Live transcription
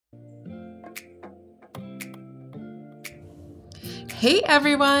Hey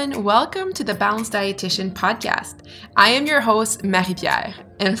everyone, welcome to the Balanced Dietitian podcast. I am your host, Marie-Pierre,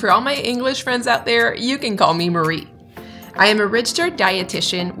 and for all my English friends out there, you can call me Marie. I am a registered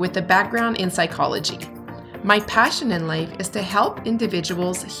dietitian with a background in psychology. My passion in life is to help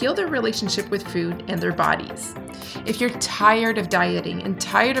individuals heal their relationship with food and their bodies. If you're tired of dieting and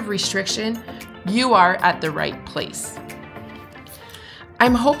tired of restriction, you are at the right place.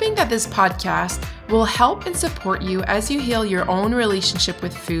 I'm hoping that this podcast will help and support you as you heal your own relationship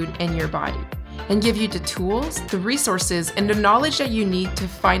with food and your body, and give you the tools, the resources, and the knowledge that you need to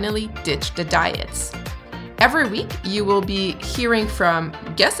finally ditch the diets. Every week, you will be hearing from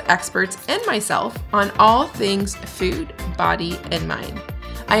guest experts and myself on all things food, body, and mind.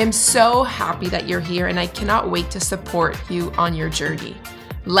 I am so happy that you're here, and I cannot wait to support you on your journey.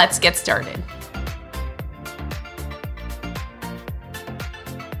 Let's get started.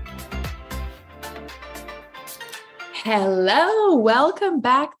 Hello, welcome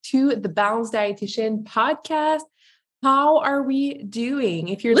back to the Balanced Dietitian podcast. How are we doing?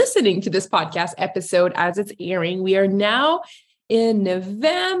 If you're listening to this podcast episode as it's airing, we are now in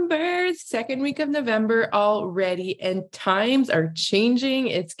November, second week of November already, and times are changing.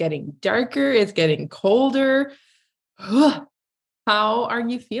 It's getting darker, it's getting colder. How are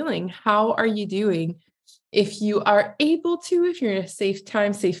you feeling? How are you doing? If you are able to, if you're in a safe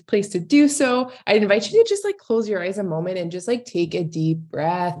time, safe place to do so, I invite you to just close your eyes a moment and just take a deep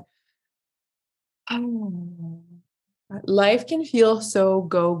breath. Life can feel so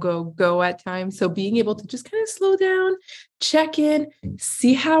go at times. So being able to just kind of slow down, check in,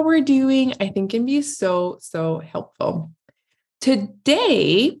 see how we're doing, I think can be so helpful.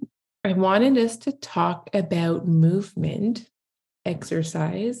 Today, I wanted us to talk about movement,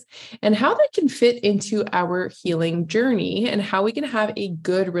 exercise, and how that can fit into our healing journey and how we can have a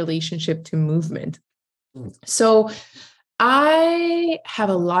good relationship to movement. So I have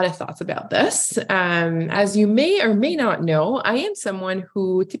a lot of thoughts about this. As you may or may not know, I am someone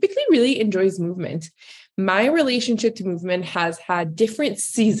who typically really enjoys movement. My relationship to movement has had different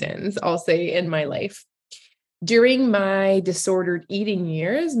seasons, I'll say, in my life. During my disordered eating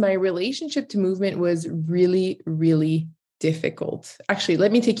years, my relationship to movement was really difficult. Actually,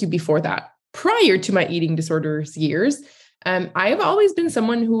 let me take you before that. Prior to my eating disorders years, I've always been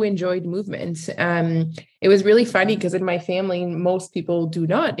someone who enjoyed movement. It was really funny because in my family, most people do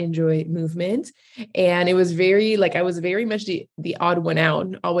not enjoy movement. And it was I was very much the odd one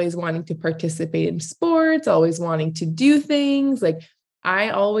out, always wanting to participate in sports, always wanting to do things. I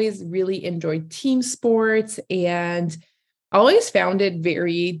always really enjoyed team sports and always found it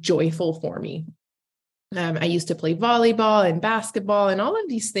very joyful for me. I used to play volleyball and basketball and all of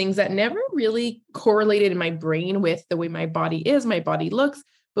these things that never really correlated in my brain with the way my body is, my body looks,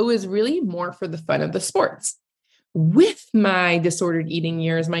 but was really more for the fun of the sports. With my disordered eating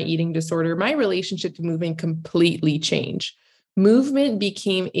years, my eating disorder, my relationship to movement completely changed. Movement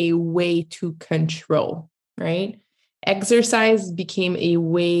became a way to control, right? Exercise became a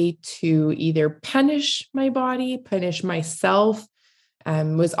way to either punish my body, punish myself,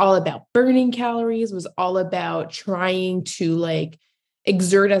 was all about burning calories, was all about trying to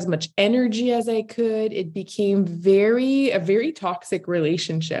exert as much energy as I could. It became a very toxic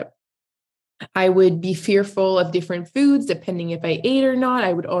relationship. I would be fearful of different foods, depending if I ate or not.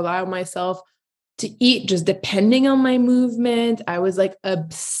 I would allow myself to eat just depending on my movement. I was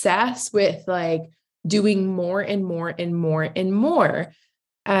obsessed with doing more and more and more and more.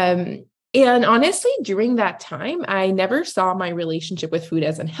 And honestly, during that time, I never saw my relationship with food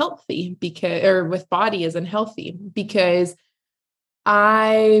as unhealthy with body as unhealthy, because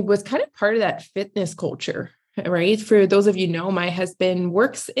I was kind of part of that fitness culture, right? For those of you know, my husband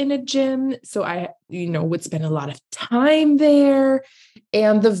works in a gym. So I, would spend a lot of time there,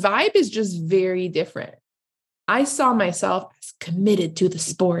 and the vibe is just very different. I saw myself as committed to the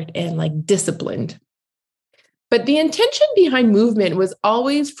sport and disciplined. But the intention behind movement was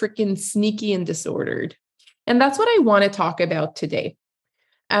always freaking sneaky and disordered. And that's what I want to talk about today.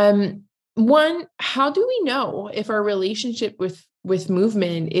 One, how do we know if our relationship with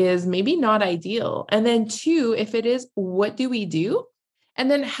movement is maybe not ideal? And then two, if it is, what do we do?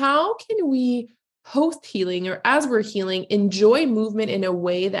 And then how can we post healing, or as we're healing, enjoy movement in a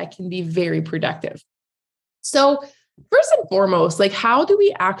way that can be very productive? So first and foremost, how do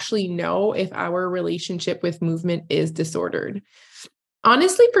we actually know if our relationship with movement is disordered?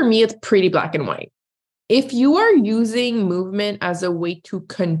 Honestly, for me, it's pretty black and white. If you are using movement as a way to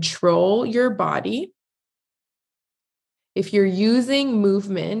control your body, if you're using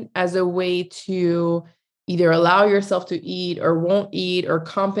movement as a way to either allow yourself to eat or won't eat or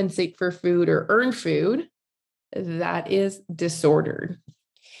compensate for food or earn food, that is disordered.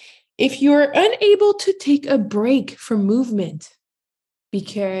 If you're unable to take a break from movement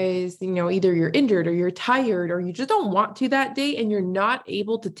because, either you're injured or you're tired or you just don't want to that day and you're not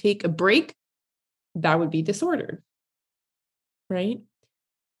able to take a break, that would be disordered, right?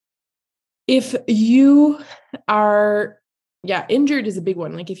 If you are, injured is a big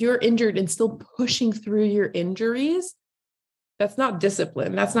one. Like if you're injured and still pushing through your injuries, that's not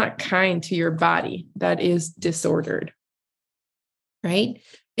discipline. That's not kind to your body. That is disordered, right?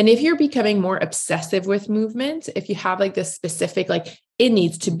 And if you're becoming more obsessive with movement, if you have like this specific, like it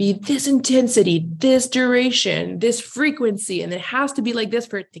needs to be this intensity, this duration, this frequency, and it has to be like this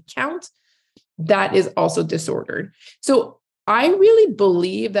for it to count, that is also disordered. So I really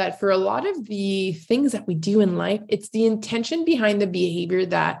believe that for a lot of the things that we do in life, it's the intention behind the behavior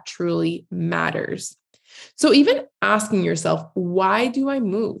that truly matters. So even asking yourself, why do I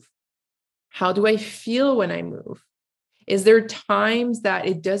move? How do I feel when I move? Is there times that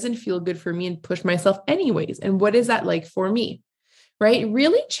it doesn't feel good for me and push myself anyways? And what is that like for me? Right?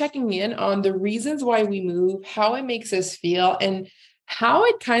 Really checking in on the reasons why we move, how it makes us feel, and how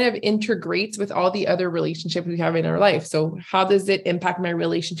it kind of integrates with all the other relationships we have in our life. So how does it impact my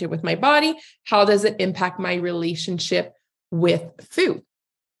relationship with my body? How does it impact my relationship with food?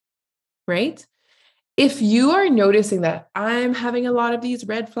 Right? If you are noticing that I'm having a lot of these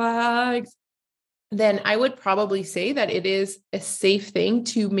red flags, then I would probably say that it is a safe thing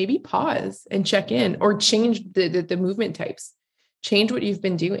to maybe pause and check in or change the movement types, change what you've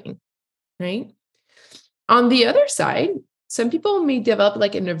been doing, right? On the other side, some people may develop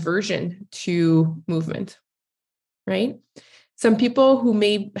like an aversion to movement, right? Some people who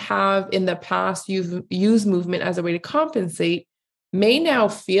may have in the past used movement as a way to compensate may now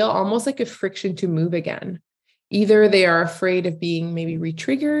feel almost like a friction to move again. Either they are afraid of being maybe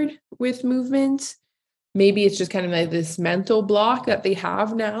re-triggered with movement. Maybe it's just kind of like this mental block that they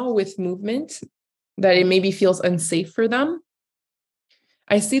have now with movement, that it maybe feels unsafe for them.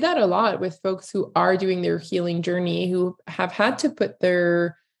 I see that a lot with folks who are doing their healing journey, who have had to put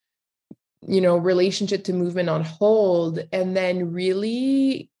their, relationship to movement on hold and then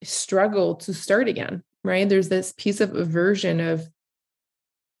really struggle to start again, right? There's this piece of aversion of,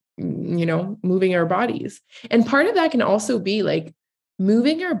 moving our bodies. And part of that can also be like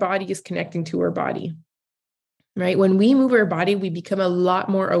moving our body is connecting to our body, right? When we move our body, we become a lot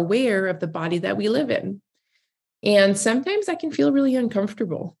more aware of the body that we live in. And sometimes that can feel really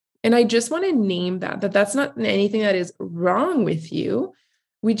uncomfortable. And I just want to name that's not anything that is wrong with you.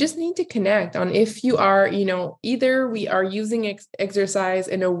 We just need to connect on if you are, either we are using exercise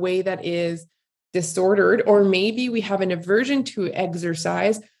in a way that is disordered, or maybe we have an aversion to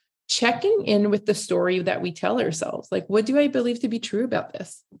exercise, checking in with the story that we tell ourselves. Like, what do I believe to be true about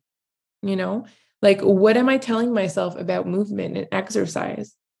this? Like, what am I telling myself about movement and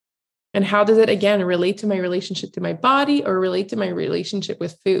exercise? And how does it, again, relate to my relationship to my body or relate to my relationship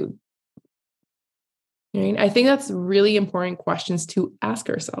with food? Right? I think that's really important questions to ask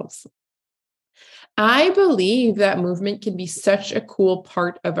ourselves. I believe that movement can be such a cool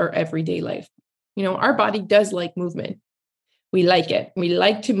part of our everyday life. Our body does like movement. We like it. We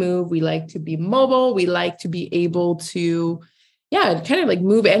like to move. We like to be mobile. We like to be able to, kind of like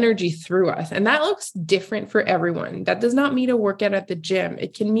move energy through us. And that looks different for everyone. That does not mean a workout at the gym.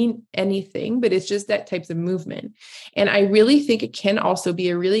 It can mean anything, but it's just that types of movement. And I really think it can also be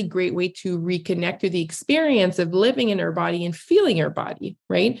a really great way to reconnect to the experience of living in our body and feeling our body,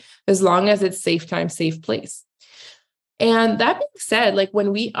 right? As long as it's safe time, safe place. And that being said, like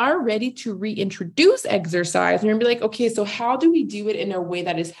when we are ready to reintroduce exercise, we're gonna be like, okay, so how do we do it in a way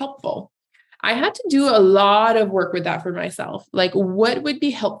that is helpful? I had to do a lot of work with that for myself. Like what would be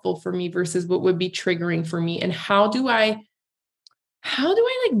helpful for me versus what would be triggering for me? And how do I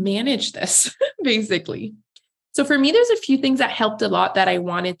like manage this basically? So for me, there's a few things that helped a lot that I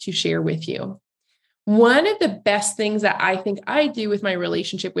wanted to share with you. One of the best things that I think I do with my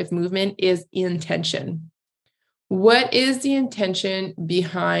relationship with movement is intention. What is the intention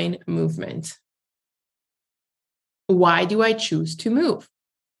behind movement? Why do I choose to move?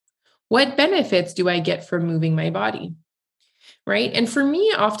 What benefits do I get from moving my body? Right. And for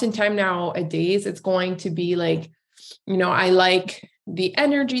me, oftentimes nowadays, it's going to be like, I like the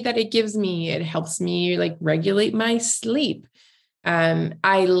energy that it gives me. It helps me like regulate my sleep.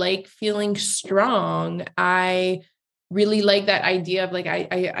 I like feeling strong. I really like that idea of like,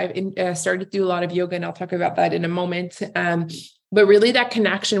 I started to do a lot of yoga, and I'll talk about that in a moment. But really that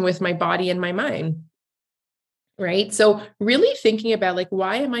connection with my body and my mind. Right. So really thinking about like,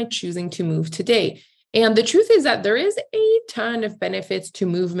 why am I choosing to move today? And the truth is that there is a ton of benefits to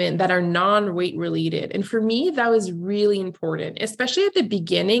movement that are non-weight related. And for me, that was really important, especially at the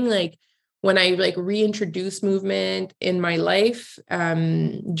beginning, like when I like reintroduced movement in my life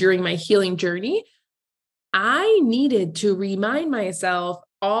during my healing journey. I needed to remind myself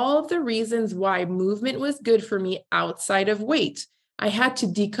all of the reasons why movement was good for me outside of weight. I had to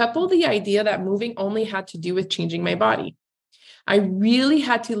decouple the idea that moving only had to do with changing my body. I really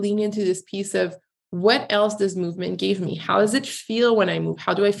had to lean into this piece of what else does movement give me? How does it feel when I move?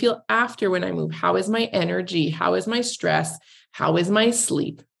 How do I feel after when I move? How is my energy? How is my stress? How is my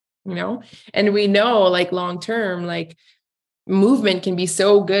sleep? And we know like long term, like movement can be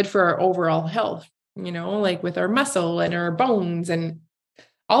so good for our overall health, like with our muscle and our bones and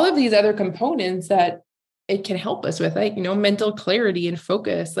all of these other components that it can help us with, like, mental clarity and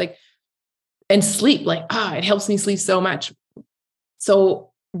focus, like, and sleep, like, it helps me sleep so much.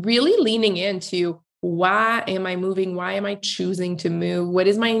 So really leaning into why am I moving? Why am I choosing to move? What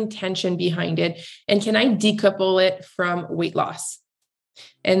is my intention behind it? And can I decouple it from weight loss?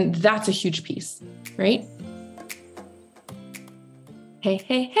 And that's a huge piece, right?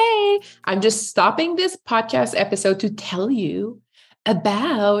 Hey, I'm just stopping this podcast episode to tell you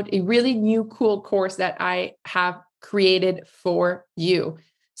about a really new, cool course that I have created for you.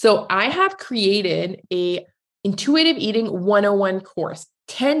 So I have created a Intuitive Eating 101 course,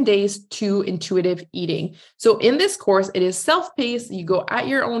 10 days to intuitive eating. So in this course, it is self-paced. You go at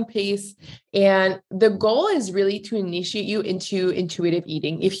your own pace. And the goal is really to initiate you into intuitive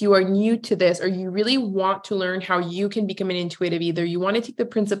eating. If you are new to this, or you really want to learn how you can become an intuitive eater, you want to take the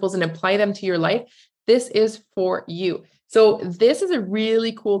principles and apply them to your life, this is for you. So this is a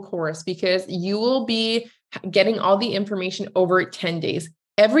really cool course because you will be getting all the information over 10 days.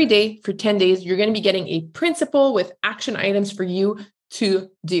 Every day for 10 days, you're going to be getting a principle with action items for you to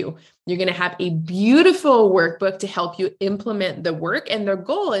do. You're going to have a beautiful workbook to help you implement the work. And the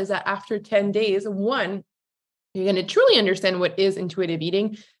goal is that after 10 days, one, you're going to truly understand what is intuitive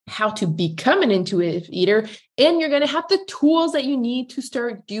eating, how to become an intuitive eater, and you're going to have the tools that you need to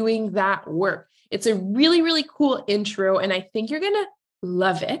start doing that work. It's a really, really cool intro, and I think you're going to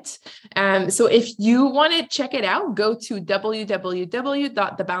love it. So if you want to check it out, go to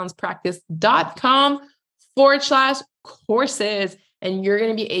www.thebalancepractice.com/courses, and you're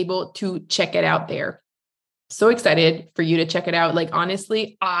going to be able to check it out there. So excited for you to check it out. Like,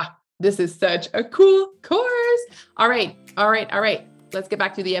 honestly, this is such a cool course. All right. Let's get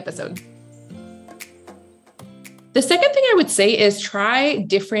back to the episode. The second thing I would say is try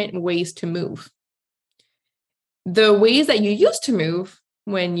different ways to move. The ways that you used to move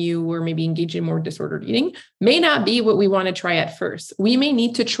when you were maybe engaged in more disordered eating may not be what we want to try at first. We may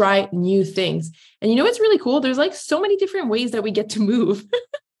need to try new things. And it's really cool. There's like so many different ways that we get to move.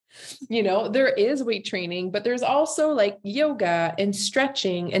 There is weight training, but there's also like yoga and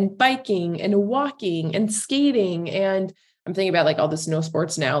stretching and biking and walking and skating. And I'm thinking about like all the snow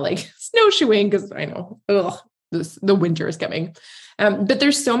sports now, like snowshoeing, because I know, the winter is coming. But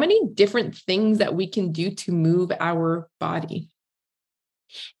there's so many different things that we can do to move our body.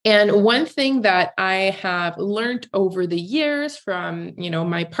 And one thing that I have learned over the years from,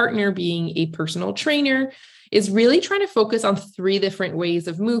 my partner being a personal trainer is really trying to focus on 3 different ways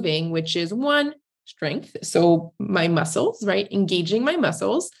of moving, which is 1, strength. So my muscles, right? Engaging my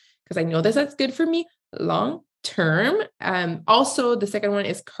muscles, because I know that's good for me long term. Also, the second one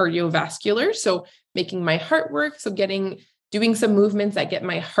is cardiovascular. So making my heart work. So doing some movements that get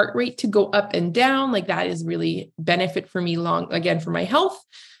my heart rate to go up and down, like that is really benefit for me for my health.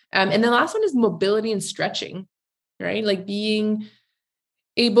 And the last one is mobility and stretching, right? Like being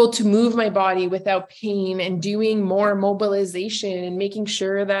able to move my body without pain and doing more mobilization and making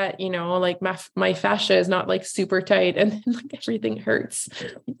sure that, like my fascia is not like super tight and like everything hurts.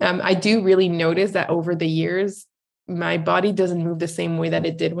 I do really notice that over the years, my body doesn't move the same way that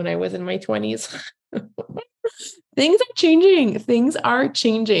it did when I was in my 20s. Things are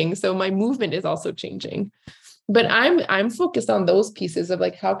changing. So my movement is also changing, but I'm focused on those pieces of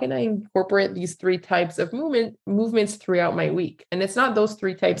like, how can I incorporate these 3 types of movements throughout my week? And it's not those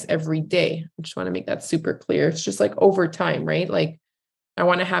 3 types every day. I just want to make that super clear. It's just like over time, right? Like I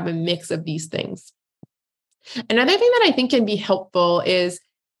want to have a mix of these things. Another thing that I think can be helpful is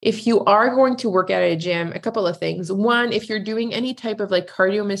if you are going to work at a gym, a couple of things. 1, if you're doing any type of like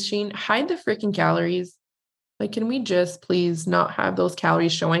cardio machine, hide the freaking calories. Like, can we just please not have those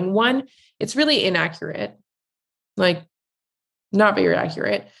calories showing? 1, it's really inaccurate, like not very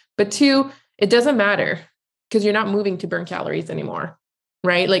accurate. But 2, it doesn't matter because you're not moving to burn calories anymore,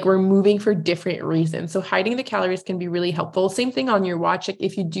 right? Like we're moving for different reasons. So hiding the calories can be really helpful. Same thing on your watch. Like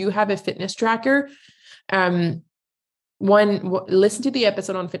if you do have a fitness tracker, One, listen to the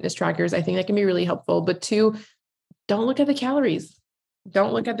episode on fitness trackers. I think that can be really helpful. But two, don't look at the calories.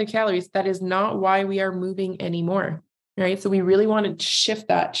 Don't look at the calories. That is not why we are moving anymore. Right. So we really want to shift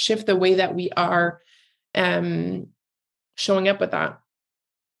the way that we are showing up with that.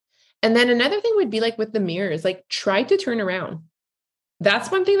 And then another thing would be like with the mirrors, like try to turn around.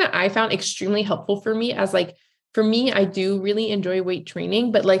 That's one thing that I found extremely helpful for me as like, for me, I do really enjoy weight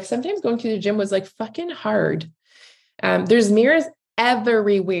training, but like sometimes going to the gym was like fucking hard. There's mirrors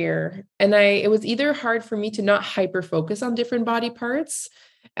everywhere. And it was either hard for me to not hyper focus on different body parts,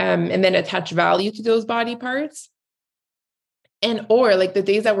 and then attach value to those body parts. Or like the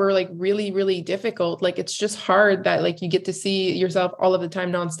days that were like really, really difficult, like it's just hard that like you get to see yourself all of the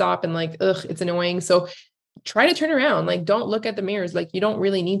time nonstop and like, it's annoying. So try to turn around. Like, don't look at the mirrors. Like you don't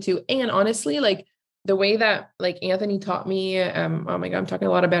really need to. And honestly, like the way that like Anthony taught me, oh my God, I'm talking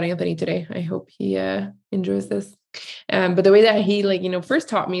a lot about Anthony today. I hope he enjoys this. But the way that he like, first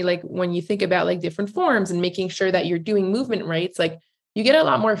taught me, like when you think about like different forms and making sure that you're doing movement right, it's like you get a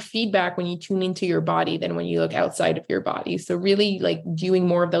lot more feedback when you tune into your body than when you look outside of your body. So really like doing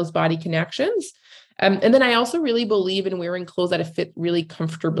more of those body connections. And then I also really believe in wearing clothes that fit really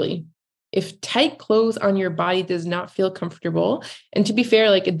comfortably. If tight clothes on your body does not feel comfortable, and to be fair,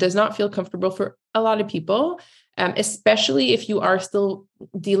 like it does not feel comfortable for a lot of people, especially if you are still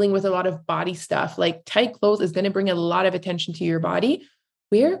dealing with a lot of body stuff, like tight clothes is going to bring a lot of attention to your body.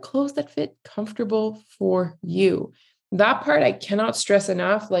 Wear clothes that fit comfortable for you. That part I cannot stress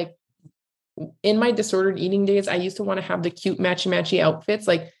enough. Like in my disordered eating days, I used to want to have the cute matchy outfits.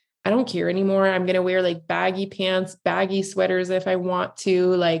 Like I don't care anymore. I'm going to wear like baggy pants, baggy sweaters if I want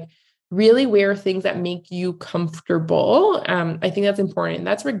to, like really wear things that make you comfortable. I think that's important. And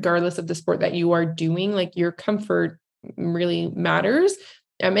that's regardless of the sport that you are doing, like your comfort really matters.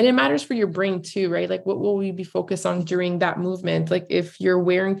 And it matters for your brain too, right? Like what will we be focused on during that movement? Like if you're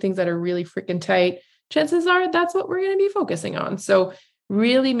wearing things that are really freaking tight, chances are that's what we're going to be focusing on. So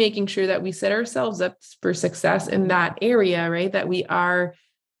really making sure that we set ourselves up for success in that area, right? That we are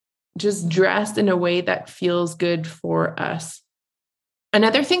just dressed in a way that feels good for us.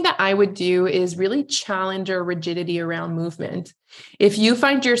 Another thing that I would do is really challenge our rigidity around movement. If you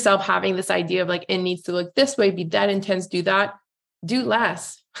find yourself having this idea of like, it needs to look this way, be that intense, do that, do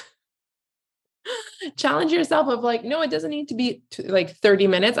less. Challenge yourself of like, no, it doesn't need to be like 30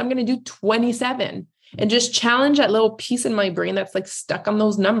 minutes. I'm going to do 27 and just challenge that little piece in my brain that's like stuck on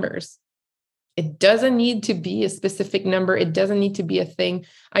those numbers. It doesn't need to be a specific number. It doesn't need to be a thing.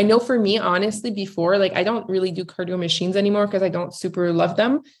 I know for me, honestly, before, like I don't really do cardio machines anymore because I don't super love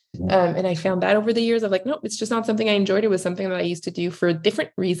them. And I found that over the years of like, nope, it's just not something I enjoyed. It was something that I used to do for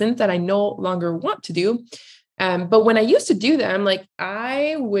different reasons that I no longer want to do. But when I used to do them, like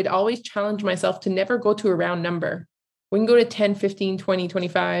I would always challenge myself to never go to a round number. We can go to 10, 15, 20,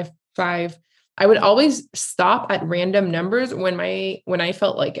 25, 5. I would always stop at random numbers when I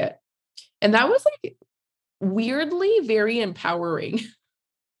felt like it. And that was like weirdly very empowering.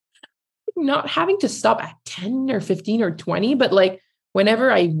 Not having to stop at 10 or 15 or 20, but like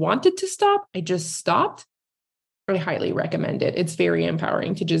whenever I wanted to stop, I just stopped. I highly recommend it. It's very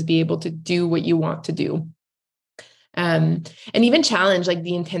empowering to just be able to do what you want to do. And even challenge like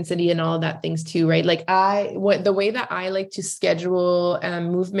the intensity and all of that things too, right? Like the way that I like to schedule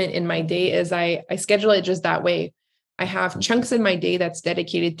movement in my day is I schedule it just that way. I have chunks in my day that's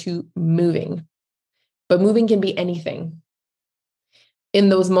dedicated to moving, but moving can be anything. In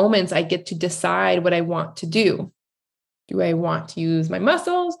those moments, I get to decide what I want to do. Do I want to use my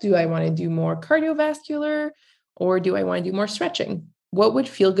muscles? Do I want to do more cardiovascular? Or do I want to do more stretching? What would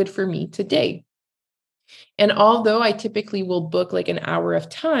feel good for me today? And although I typically will book like an hour of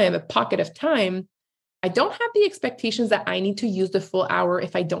time, a pocket of time, I don't have the expectations that I need to use the full hour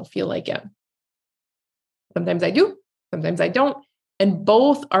if I don't feel like it. Sometimes I do, sometimes I don't. And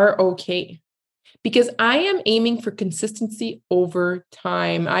both are okay because I am aiming for consistency over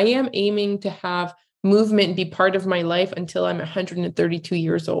time. I am aiming to have movement be part of my life until I'm 132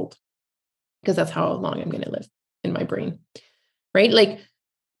 years old, because that's how long I'm going to live in my brain, right? Like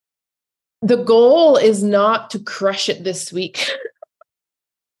the goal is not to crush it this week.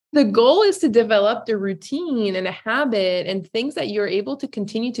 The goal is to develop the routine and a habit and things that you're able to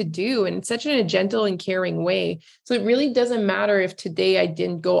continue to do in such a gentle and caring way. So it really doesn't matter if today I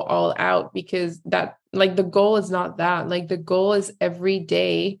didn't go all out, because that like the goal is not that. Like the goal is every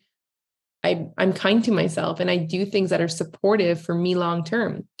day I'm kind to myself and I do things that are supportive for me long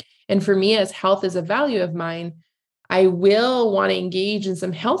term. And for me, as health is a value of mine, I will want to engage in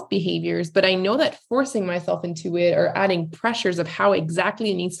some health behaviors, but I know that forcing myself into it or adding pressures of how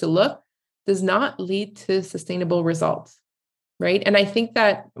exactly it needs to look does not lead to sustainable results. Right. And I think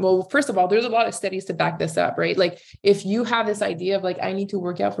that, well, first of all, there's a lot of studies to back this up, right? Like if you have this idea of like, I need to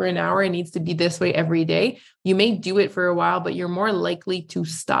work out for an hour, it needs to be this way every day. You may do it for a while, but you're more likely to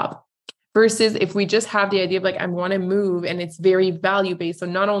stop. Versus if we just have the idea of like, I want to move, and it's very value based. So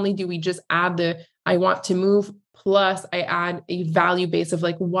not only do we just add the, I want to move, plus I add a value base of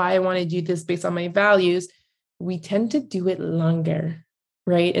like why I want to do this based on my values, we tend to do it longer,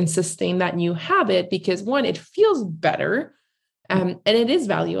 right? And sustain that new habit because one, it feels better. And it is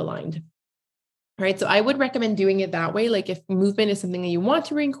value aligned, right? So I would recommend doing it that way. Like if movement is something that you want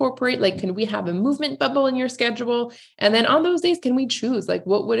to reincorporate, like, can we have a movement bubble in your schedule? And then on those days, can we choose, like,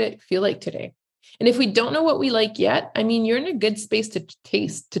 what would it feel like today? And if we don't know what we like yet, I mean, you're in a good space to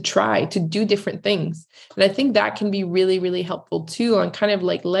taste, to try, to do different things. And I think that can be really, really helpful too, on kind of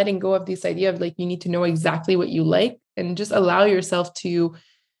like letting go of this idea of like, you need to know exactly what you like and just allow yourself to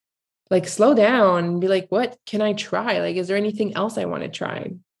like slow down and be like, what can I try? Like, is there anything else I want to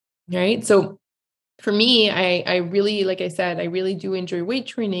try? Right. So for me, I really, like I said, I really do enjoy weight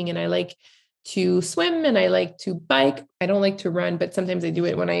training, and I like to swim and I like to bike. I don't like to run, but sometimes I do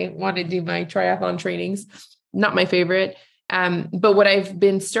it when I want to do my triathlon trainings. Not my favorite. But what I've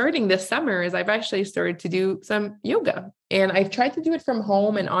been starting this summer is I've actually started to do some yoga, and I've tried to do it from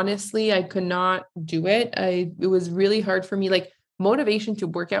home. And honestly, I could not do it. It was really hard for me. Like, motivation to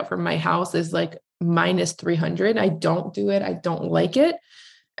work out from my house is like minus 300. I don't do it. I don't like it.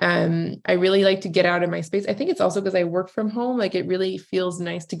 I really like to get out of my space. I think it's also because I work from home. Like it really feels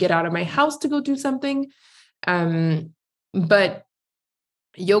nice to get out of my house to go do something. But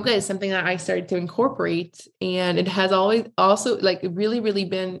yoga is something that I started to incorporate, and it has always also like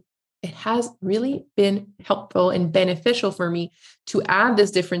it has really been helpful and beneficial for me to add this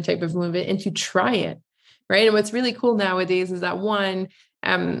different type of movement and to try it. Right. And what's really cool nowadays is that one,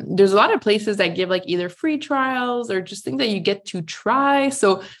 there's a lot of places that give like either free trials or just things that you get to try.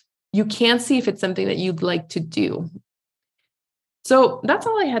 So you can see if it's something that you'd like to do. So that's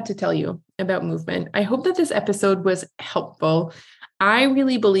all I had to tell you about movement. I hope that this episode was helpful. I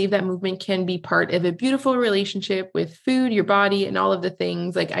really believe that movement can be part of a beautiful relationship with food, your body, and all of the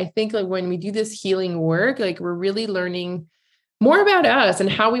things. Like, I think like when we do this healing work, like we're really learning more about us and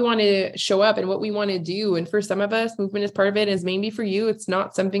how we want to show up and what we want to do. And for some of us, movement is part of it. As maybe for you, it's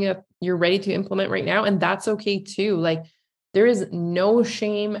not something that you're ready to implement right now. And that's okay too. Like there is no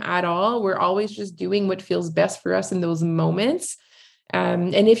shame at all. We're always just doing what feels best for us in those moments.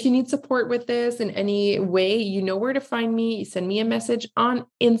 And if you need support with this in any way, you know where to find me. Send me a message on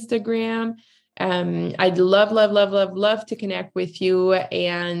Instagram. I'd love to connect with you.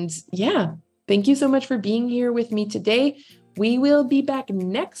 And yeah, thank you so much for being here with me today. We will be back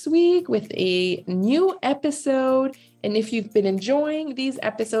next week with a new episode. And if you've been enjoying these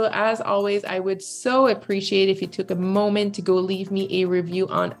episodes, as always, I would so appreciate if you took a moment to go leave me a review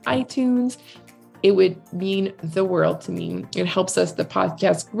on iTunes. It would mean the world to me. It helps us, the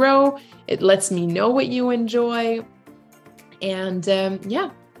podcast, grow. It lets me know what you enjoy. And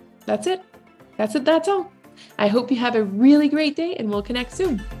yeah, that's it. That's all. I hope you have a really great day, and we'll connect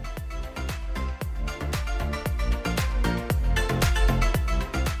soon.